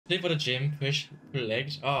Play for the gym, pull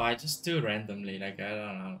legs. Oh, I just do randomly. Like I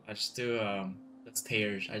don't know. I just do the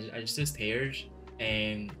stairs. I just do stairs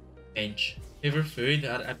and bench. Favorite food?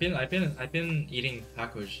 I've been eating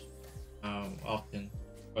tacos often,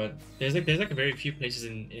 but there's like very few places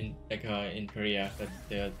in Korea that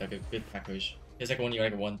they're like a good tacos. There's like only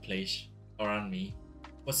like one place around me.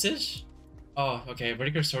 What's this? Oh, okay.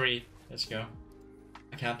 Vertical story. Let's go.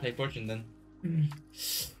 I can't play fortune then.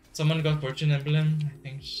 Someone got fortune emblem. I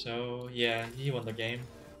think so. Yeah, he won the game.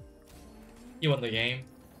 He won the game.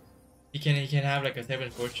 He can have like a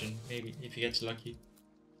 7 fortune maybe if he gets lucky.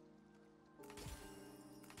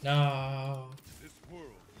 No.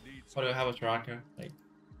 What do I have a tracker? Like,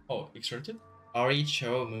 oh, exerted? Ari,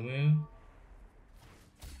 Cho, Mumu.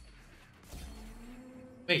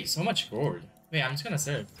 Wait, so much gold. Wait, I'm just gonna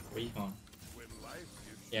serve recon.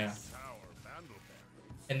 Yeah.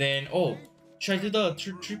 And then, oh, should I do the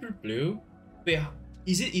triple blue? Wait,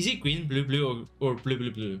 is it green, blue, blue, or blue,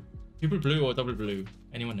 blue, blue? Triple blue or double blue?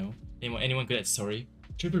 Anyone know? Anyone good at story?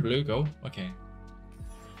 Triple blue, go. Okay.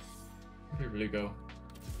 Triple blue, go.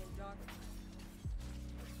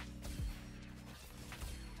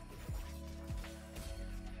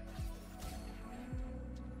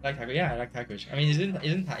 Like taco, yeah, I like tacos. I mean,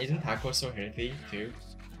 isn't taco so healthy too?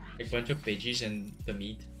 Like a bunch of veggies and the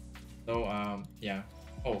meat. So yeah.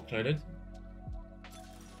 Oh, clouded.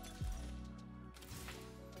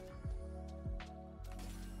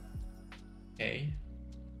 Okay.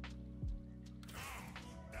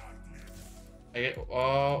 I get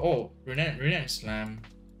oh, Runan Slam.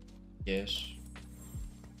 Yes.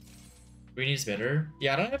 Green is better.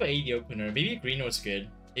 Yeah, I don't have an AD opener. Maybe green was good.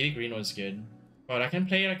 Maybe green was good. But I can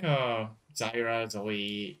play like a Zyra,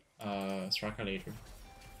 Zoe, Straka later.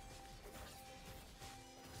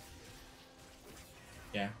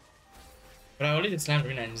 Yeah. But I only did slam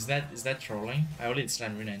Runan. Is that trolling? I only did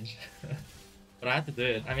slam Runan. But I had to do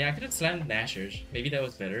it. I mean, I could have slammed Nashers. Maybe that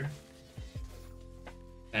was better.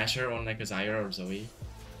 Nasher on like a Zyra or Zoe.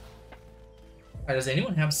 Does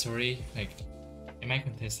anyone have story? Like, am I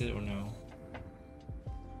contested or no?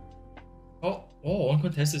 Oh,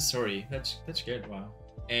 uncontested story. That's good. Wow.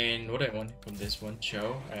 And what do I want from this one?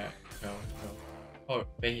 Cho. Cho. Oh,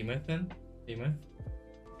 Behemoth then. Behemoth.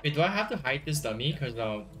 Wait, do I have to hide this dummy? Cause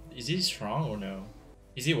is he strong or no?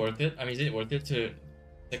 Is he worth it? I mean, is it worth it to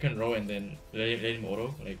second row and then let him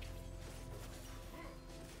auto? Like.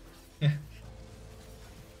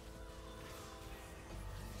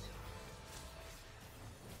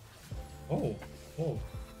 Oh,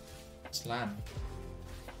 slam.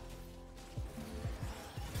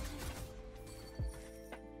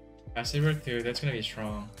 Saber 2, that's gonna be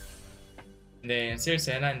strong. And then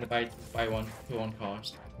Senna and the buy 1 to 1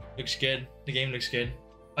 cost. Looks good. The game looks good.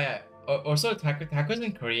 Oh yeah. Also, tacos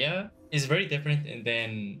in Korea is very different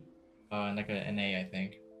than like an NA, I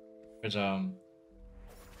think. Because I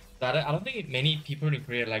don't think many people in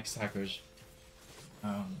Korea like tacos.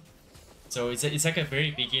 So it's like a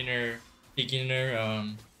very beginner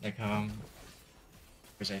like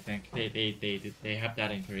which I think they have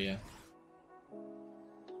that in Korea.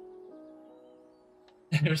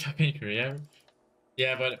 We're talking in Korea.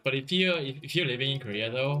 Yeah, but if you're living in Korea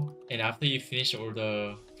though, and after you finish all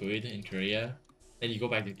the food in Korea, then you go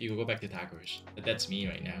back to tacos. That's me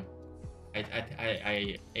right now.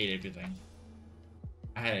 I ate everything.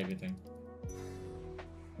 I had everything.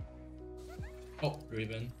 Oh,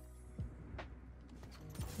 Ribbon.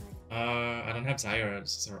 I don't have Zyra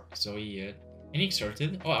Zoe yet. Any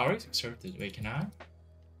exerted? Oh, I already exerted. Wait, can I?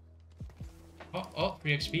 Oh,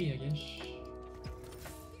 3 XP, I guess.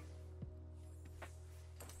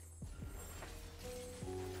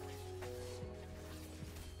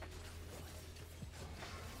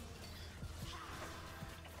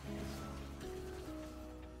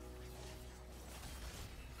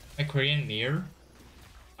 A Korean mirror?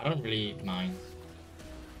 I don't really mind.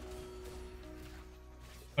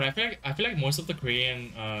 But I feel like most of the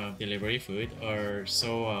Korean delivery food are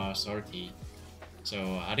so salty.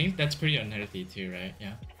 So I think that's pretty unhealthy too, right?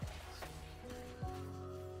 Yeah.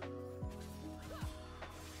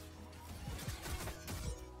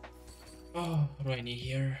 Oh, what do I need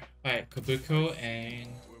here? Alright, Kabuko and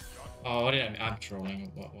what did I'm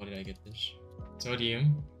trolling. What did I get this?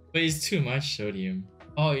 Sodium. But it's too much sodium.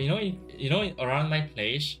 Oh, you know around my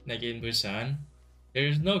place, like in Busan,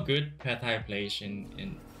 there's no good pad thai place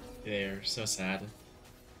in there. So sad.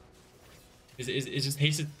 It just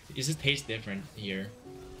tastes different here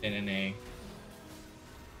than in a.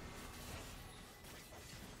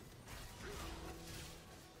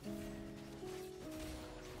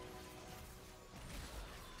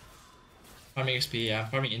 Farming XP, yeah,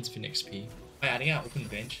 farming infinite XP. I think I open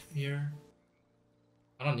bench here.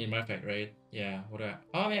 I don't need Marfight, right? Yeah, what do I...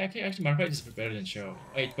 Oh, I mean, actually Marfight is better than Cho.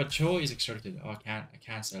 Wait, but Cho is extracted. Oh, I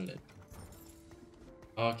can't sell it.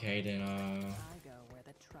 Okay, then, I go where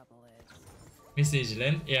the trouble is. Miss New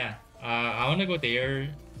Zealand? Yeah. I wanna go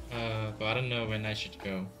there, but I don't know when I should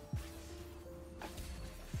go.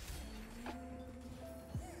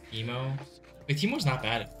 Timo? Wait, Timo's not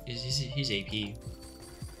bad. He's AP.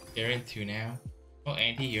 They're in 2 now. Oh,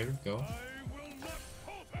 Anti here, go.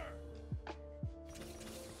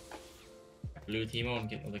 Blue Timo and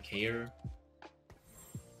get all the care.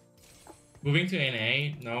 Moving to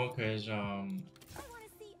NA? No, because I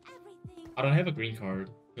don't have a green card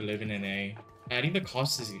to live in NA. I think the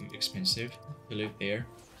cost is expensive to live there.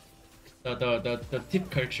 The tip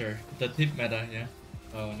culture, the tip meta, yeah.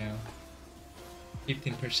 Oh no.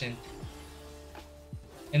 15%.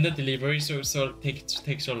 And the delivery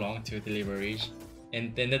takes so long to deliveries.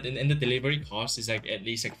 And then the delivery cost is like at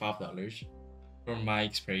least like $5 from my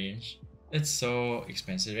experience. It's so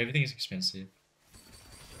expensive. Everything is expensive.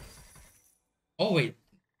 Oh wait,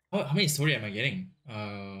 how many story am I getting?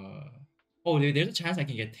 Oh, there's a chance I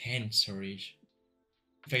can get 10 stories.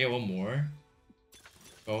 If I get one more,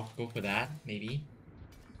 go for that maybe.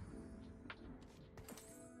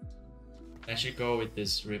 I should go with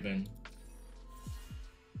this ribbon.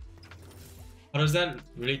 How does that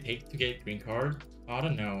really take to get green card? I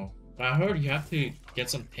don't know. But I heard you have to get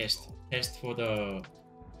some test for the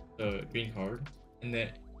green card, and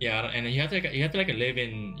then yeah, and you have to like live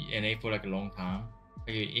in NA for like a long time,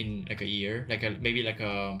 like in like a year, like maybe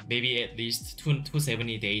at least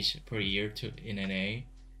 270 days per year to in NA.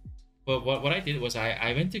 But what I did was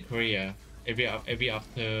I went to Korea every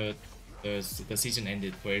after the season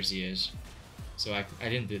ended for LCS, so I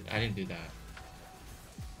didn't do that.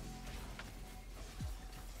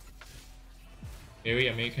 Very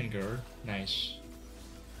American girl, nice.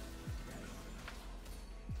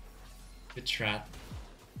 Good strat.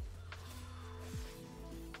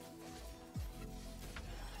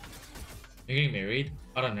 You're getting married?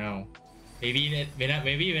 I don't know. Maybe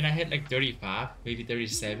when I hit like 35, maybe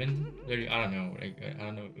 37, 30, I don't know. Like I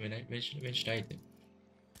don't know when should I do?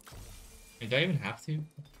 And do I even have to?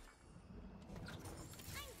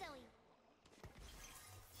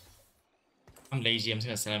 I'm lazy. I'm just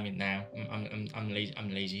gonna sell it now. I'm lazy. I'm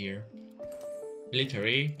lazy here.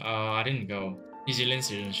 Military? I didn't go. New Zealand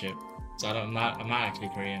citizenship. So I'm not actually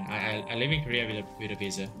Korean. I live in Korea with a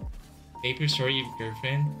visa. Maple Story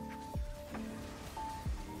girlfriend.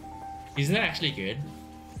 Isn't that actually good?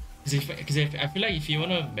 Because if I feel like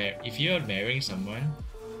if you're marrying someone,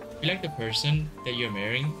 I feel like the person that you're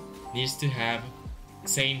marrying needs to have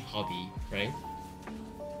same hobby, right?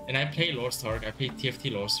 And I play Lost Ark. I play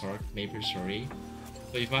TFT Lost Ark, Maple Story.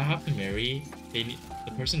 So if I have to marry, the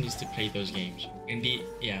person needs to play those games.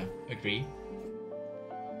 Yeah, agree.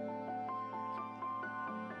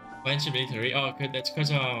 Why is military? Oh, that's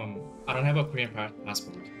because I don't have a Korean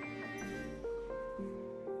passport.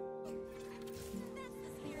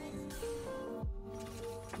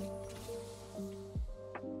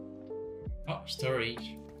 Oh,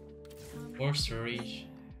 storage. More storage.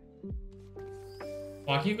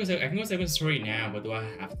 Well, I can go 7 story now, but do I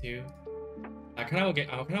have to? I kind of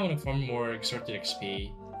want to farm more extorted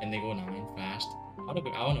XP and then go 9 fast. I want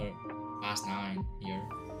to pass 9 here.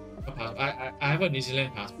 I have a New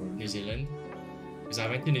Zealand passport. New Zealand, because I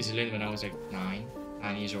went to New Zealand when I was like 9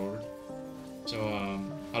 years old. So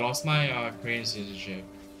I lost my Korean citizenship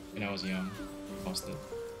when I was young. Lost it.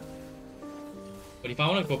 But if I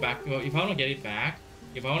want to go back, if I want to get it back,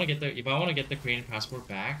 if I want to get the Korean passport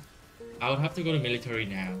back, I would have to go to military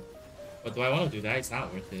now. But do I want to do that? It's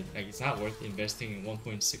not worth it. Like, it's not worth investing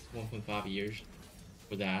 1.6, 1.5 years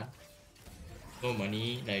for that. No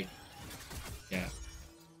money. Like, yeah.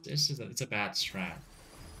 It's a bad strat.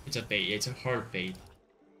 It's a bait. It's a hard bait.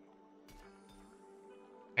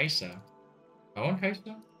 Kaisa. I want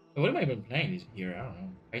Kaisa? What am I even playing here? I don't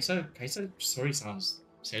know. Kaisa story sounds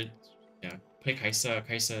sad. Yeah. Play Kaisa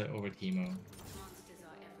over Timo.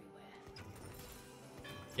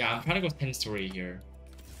 Yeah, I'm trying to go 10 story here.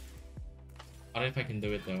 I don't know if I can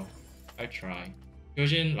do it though. I try.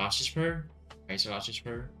 Hyojin Lashisper. Kaisa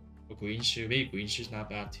Lashisper. Or Guinshu. Maybe Guinshu's not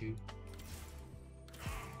bad too.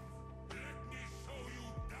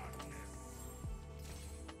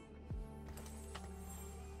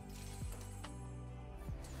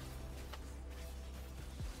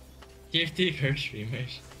 TFT curse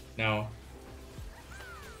streamers? No.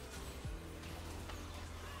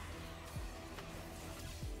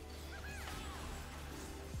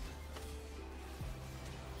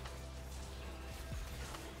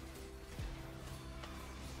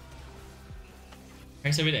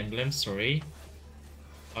 Kaisa with emblem, sorry.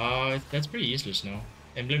 That's pretty useless, no?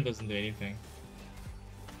 Emblem doesn't do anything.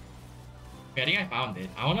 Okay, I think I found it.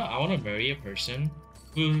 I wanna marry a person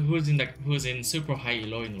who's in super high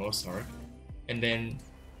elo in Lost Ark, and then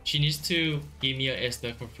she needs to give me a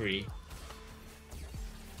Esther for free.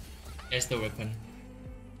 Esther weapon.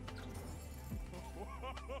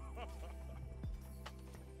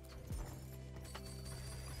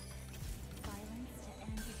 Violence to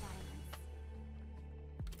end violence.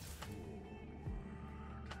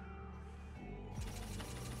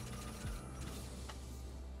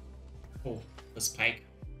 Oh, the spike.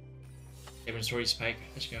 Inventory spike.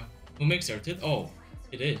 Let's go. Who makes it? Oh,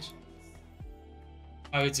 it is.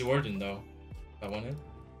 Oh, it's Warden though. I want it.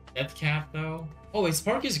 Death cap though. Oh, wait,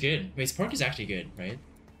 Spark is good. Wait, Spark is actually good, right?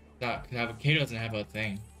 That Kayle doesn't have a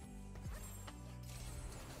thing.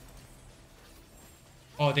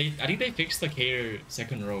 Oh, I think they fixed the Kayle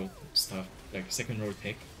second row stuff, like second row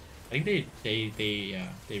pick. I think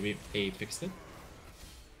they fixed it.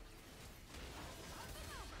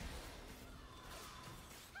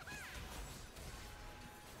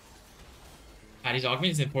 Ah, this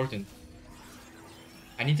augment is important.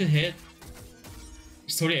 I need to hit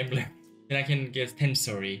Story Emblem. Then I can get 10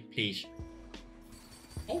 story, please.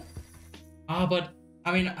 Oh. But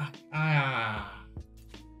I mean,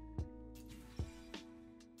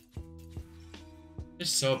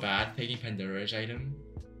 it's so bad taking Pandora's item.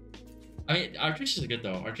 I mean, Archers is good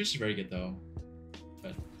though. Archers is very good though.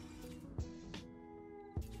 But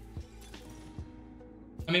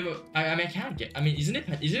I mean, I can't get. I mean, isn't it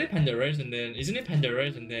Pandora's and then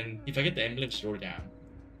if I get the emblem, slow down.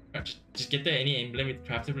 Just get the any emblem with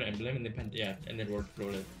craftable emblem and then and then roll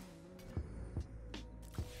it.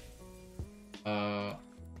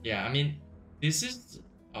 Yeah. I mean, this is.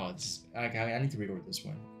 Oh, okay. I need to record this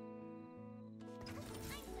one.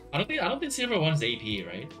 I don't think silver one's AP,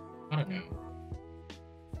 right? I don't know.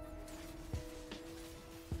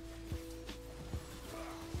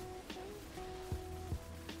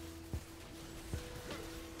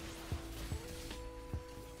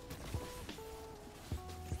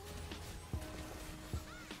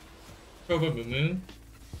 Over Mumu.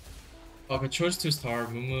 Oh, Patrol's 2-star,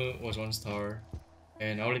 Mumu was 1-star,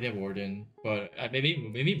 and I already have Warden, but maybe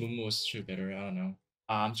Mumu was true better. I don't know.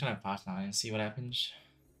 I'm trying to pass now and see what happens.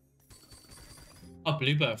 Oh,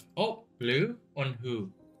 blue buff. Oh, blue on who?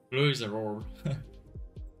 Blue is a roar.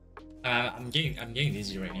 I'm getting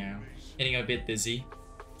dizzy right now. Getting a bit dizzy.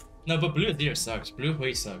 No, but blue here sucks. Blue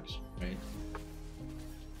way sucks, right?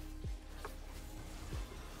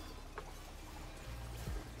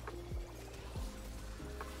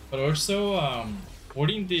 But also,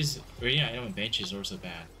 hoarding these radiant item on bench is also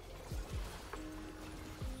bad.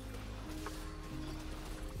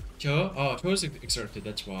 Cho? Oh, Cho is exerted,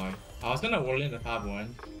 that's why. I was gonna roll in the top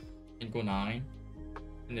 1 and go 9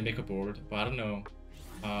 and then make a board, but I don't know.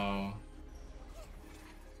 I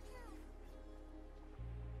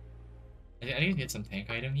need to hit some tank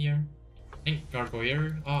item here. I think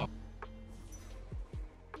Gargoyle. Oh.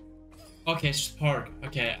 Okay, Spark.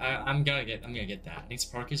 Okay, I'm gonna get that. I think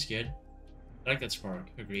Spark is good. I like that Spark.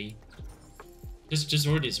 Agree. Just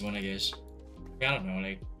order this one, I guess. I don't know.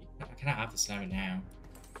 Like, I kind of have to slam it now.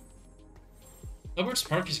 Double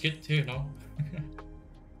Spark is good too, no?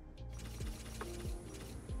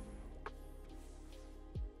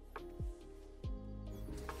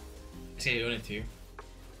 Let's get unit 2.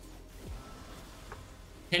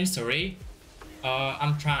 10 story.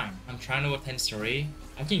 I'm trying to go 10 story.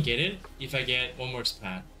 I can get it if I get one more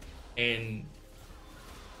splat, and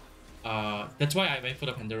that's why I went for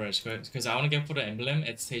the Pandora's, because I want to get for the emblem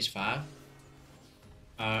at stage 5,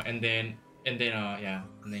 and then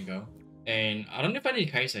go. And I don't know if I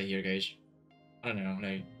need Kaisa here, guys. I don't know,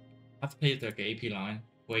 like I have to play the AP line,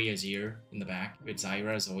 way Azir in the back with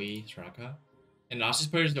Zyra, Zoe, Straka, and Last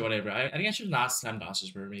Spur or whatever. I think I should not slam Last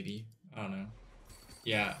Spur, maybe. I don't know.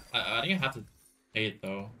 Yeah, I think I have to play it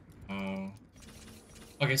though.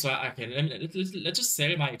 Okay, so let's just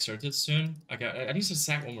sell my exerted soon. Okay, I need to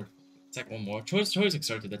sack one more. Choice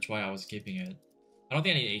exerted. That's why I was keeping it. I don't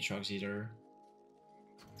think I need Aatrox either.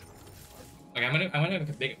 Okay, I'm gonna make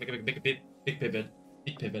a big pivot.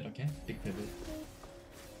 Big pivot. Okay, big pivot.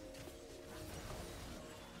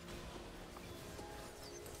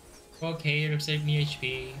 Okay, save me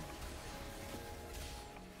HP.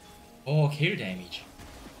 Oh, Kayle damage.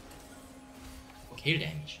 Oh, Kayle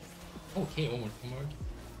damage. Okay, one more.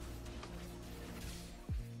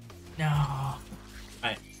 No.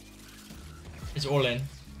 Alright. It's all in.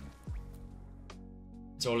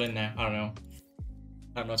 It's all in now. I don't know.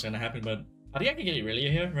 I don't know what's gonna happen, but I think I can get Irelia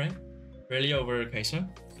here, right? Irelia over Kaisa.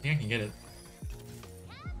 I think I can get it.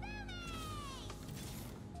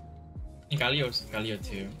 And Galio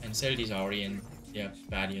too. And Celti's already in, yeah,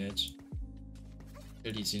 bad units.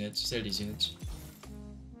 Celti's units.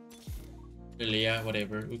 Lilia,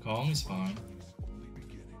 whatever. Wukong is fine.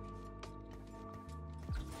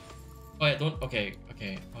 Oh yeah, don't, okay.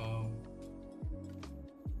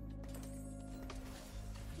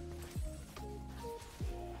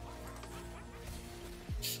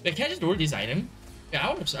 Wait, can I just roll this item? Yeah,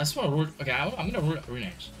 I just wanna roll, okay, I'm gonna roll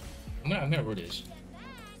Runex. I'm gonna roll this.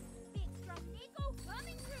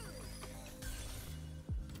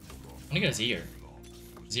 I'm gonna get a Zero.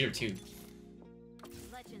 0-2.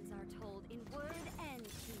 Legends are told in word and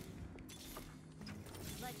deed.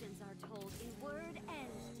 Legends are told in word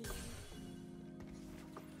and deed.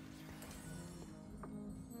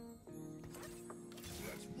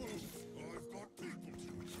 Let's move. I've got people to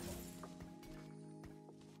resolve.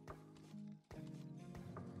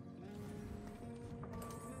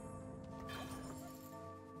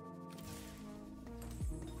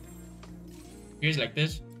 You guys like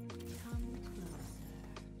this?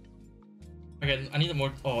 Okay, I need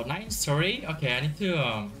more. Oh, 9 story. Okay, I need to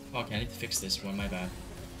okay, I need to fix this one. My bad.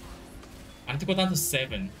 I need to go down to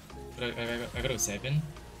 7. I gotta go 7.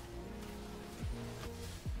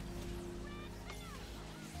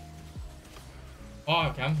 Oh,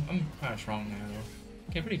 okay. I'm kind of strong now.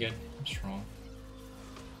 Okay, pretty good. I'm strong.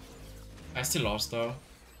 I still lost though.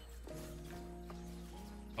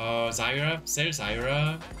 Zyra, sell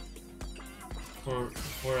Zyra for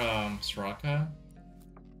Soraka.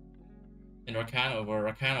 And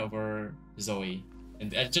Rakan over Zoe,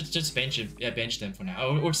 and just bench it. Yeah, bench them for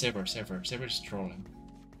now. Or Sever is trolling.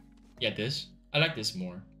 Yeah, this I like this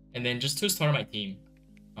more. And then just 2-star my team.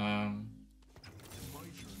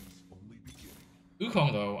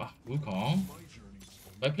 Wukong though. Wukong.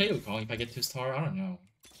 Do I play Wukong if I get 2-star? I don't know.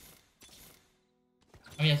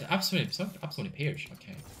 I mean, absolutely pairs.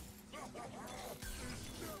 Okay.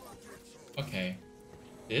 Okay.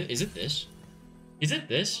 Is it this? Is it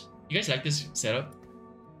this? You guys like this setup?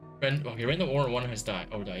 Okay, random Warren 1 has died.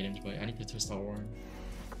 Oh, died anyway. I need to 2-star Warren.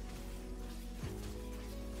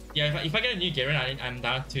 Yeah, if I get a new Garen, I'm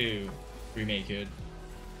down to remake it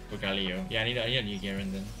for Galio. Yeah, I need a new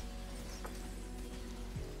Garen then.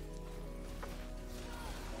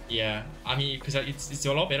 Yeah, I mean, because it's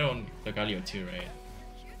a lot better on the Galio too, right?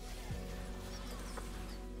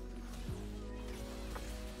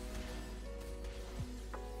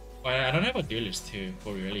 But I don't have a duelist too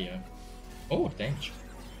for Aurelia. Oh, thanks.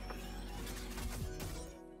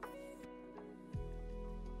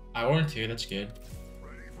 I won 2, that's good.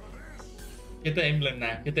 Get the emblem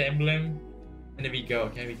now, get the emblem. And then we go,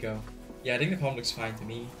 okay, we go. Yeah, I think the comp looks fine to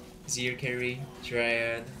me. Zero carry,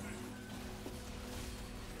 Dryad.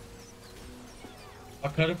 A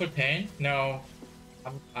cutter for 10? No.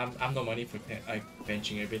 I'm no money for 10, like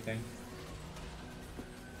benching everything.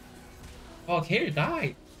 Oh, Kayle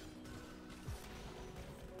died.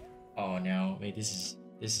 Oh no, wait, this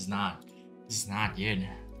is not good.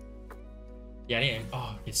 Yeah, I need,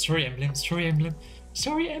 oh, it's story emblem.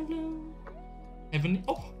 Heavenly,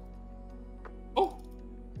 oh,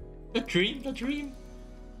 the dream.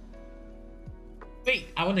 Wait,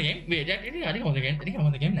 I won the game. Wait, I think I won the game. I think I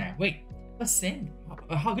won the game now. Wait, Ascend.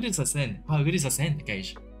 How good is Ascend?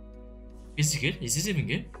 Guys? Is it good? Is this even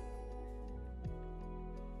good?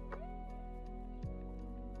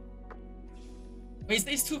 Wait,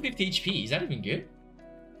 it's 250 HP. Is that even good?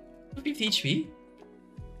 250 HP?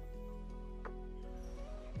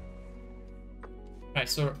 Right,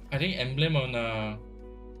 so I think emblem on I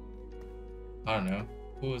don't know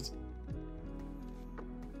who's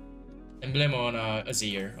emblem on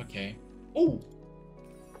Azir. Okay. Oh.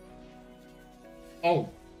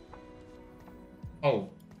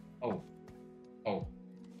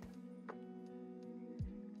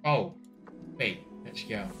 Wait, let's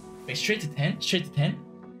go. Wait, straight to 10?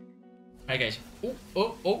 Alright guys. Oh.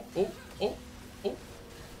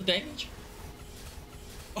 The damage.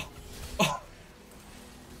 Oh.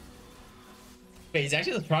 Wait, it's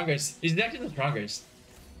actually the strongest.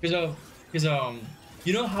 Because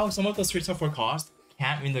you know how some of the streets of for cost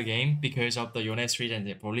can't win the game because of the Yone street and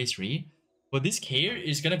the police 3? But this Kayle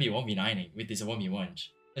is gonna be 1v9ing with this 1v1.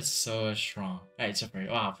 That's so strong. Alright, so first.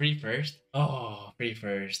 Wow, free first. Oh, free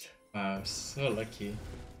first. Wow, so lucky.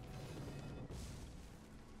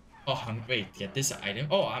 Oh, wait, get this item.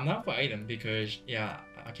 Oh, I'm not for item because yeah,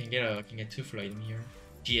 I can get 2 full item here.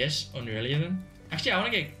 GS on Aurelia then. Actually, I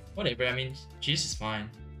wanna get whatever. I mean, GS is fine.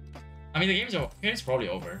 I mean, the game's probably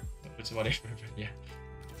over. It's whatever, but yeah,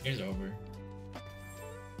 game's over.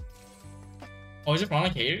 Oh, is it from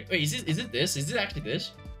like here? Wait, is it this? Is it actually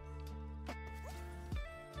this?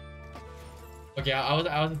 Okay, I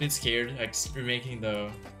was a bit scared, like remaking the.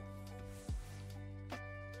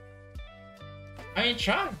 I mean,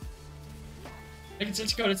 try.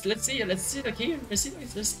 Let's go. Let's see. Let's see the key. Let's see.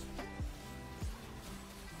 Let's.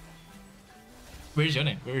 Where's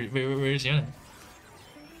Yone? Where's Yone?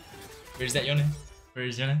 Where's that Yone?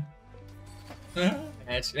 Where's Yone?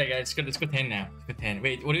 Let's go 10 now. Let's go 10.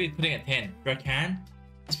 Wait, what are we putting at 10? Rakan?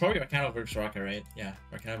 It's probably Rakan over Soraka, right? Yeah,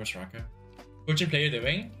 Rakan over Soraka. Fortune player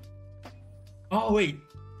doing? Oh wait,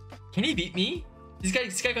 can he beat me? This guy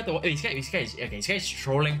got the. Wait, this guy's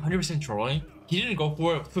trolling, 100% trolling. He didn't go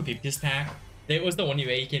for a 250 stack. That was the only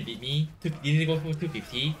way he can beat me. He didn't go for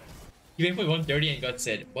 250. He went for 130 and got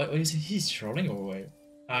said. What is he's trolling or what?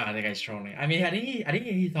 Ah, the guy's trolling. I mean, I think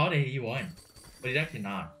he thought that he won, but he's actually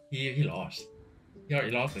not. He lost. He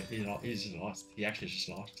lost. He just lost. He actually just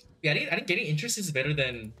lost. Yeah, I think getting interest is better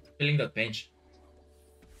than filling that bench.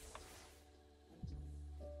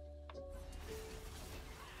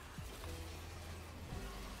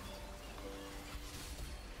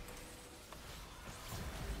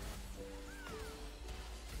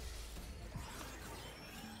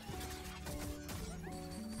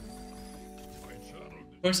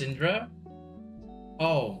 For Syndra?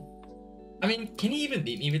 Oh. I mean, can he even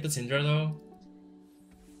beat me with the Syndra though?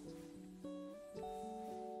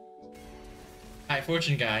 Alright,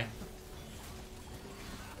 Fortune guy.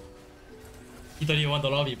 He thought he won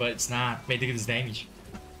the lobby, but it's not. Wait, look at his damage.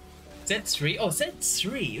 Set 3? Oh, set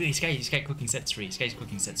 3! Wait, this guy cooking set 3. This guy's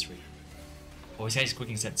cooking set 3. Oh, this guy's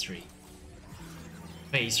cooking set 3.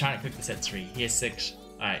 Wait, he's trying to cook the set 3. He has 6.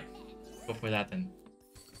 Alright. Go for that then.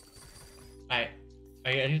 Alright.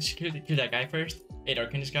 I need to kill that guy first. 8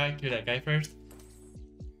 Arcanist guy, kill that guy first.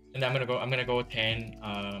 And then I'm gonna go 10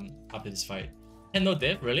 after this fight. 10 no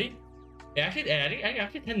diff, really? Yeah,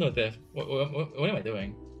 actually 10 no diff. What am I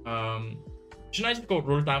doing? Shouldn't I just go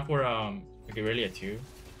roll down for okay, really a 2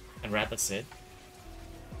 and rat that's it?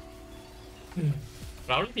 But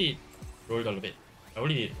I already rolled a little bit. I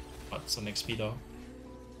already got some XP though.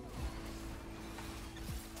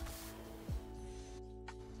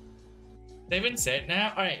 They've been set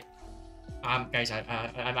now. All right, guys, I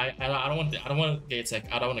don't want to get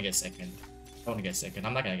second. I don't want to get second. I don't want to get second.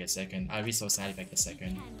 I'm not gonna get second. I'd be so sad if I get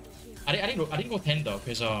second. I didn't go 10 though,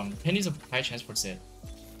 because 10 is a high chance for set.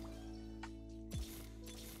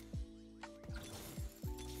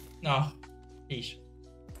 No, please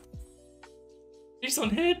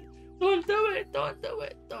don't hit. Don't do it. Don't do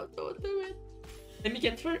it. Don't do it. Let me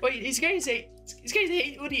get first. Wait, this guy's 8. This guy's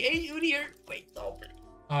 8. Udi here. Wait, don't.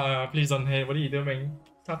 Please don't hit. What are you doing?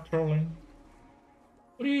 Stop trolling.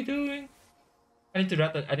 What are you doing? I need to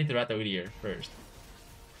rat the Udyr first.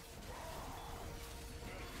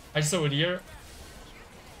 I saw Udyr.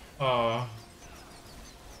 Oh.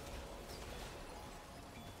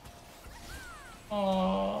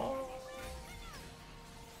 Oh.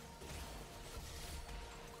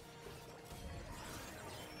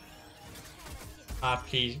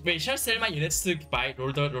 Please. Wait, should I sell my units to buy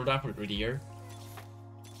roll down for Udyr?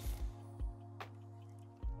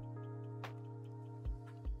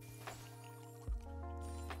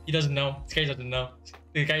 He doesn't know. This guy doesn't know.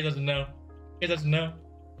 The guy doesn't know. He doesn't know.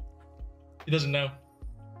 He doesn't know.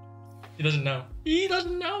 He doesn't know. He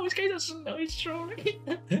doesn't know. This guy doesn't know. He's trolling.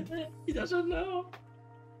 He doesn't know.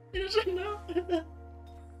 He doesn't know.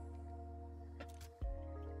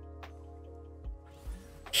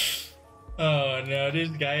 Oh no, this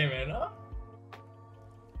guy, man. Oh.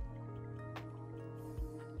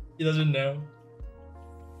 He doesn't know.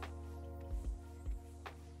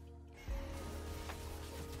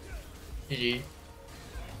 GG.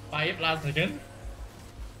 5 last second.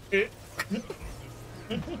 Alright.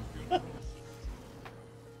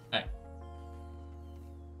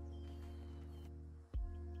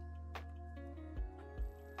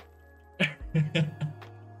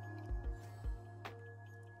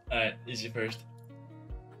 Alright, easy first.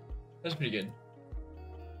 That's pretty good.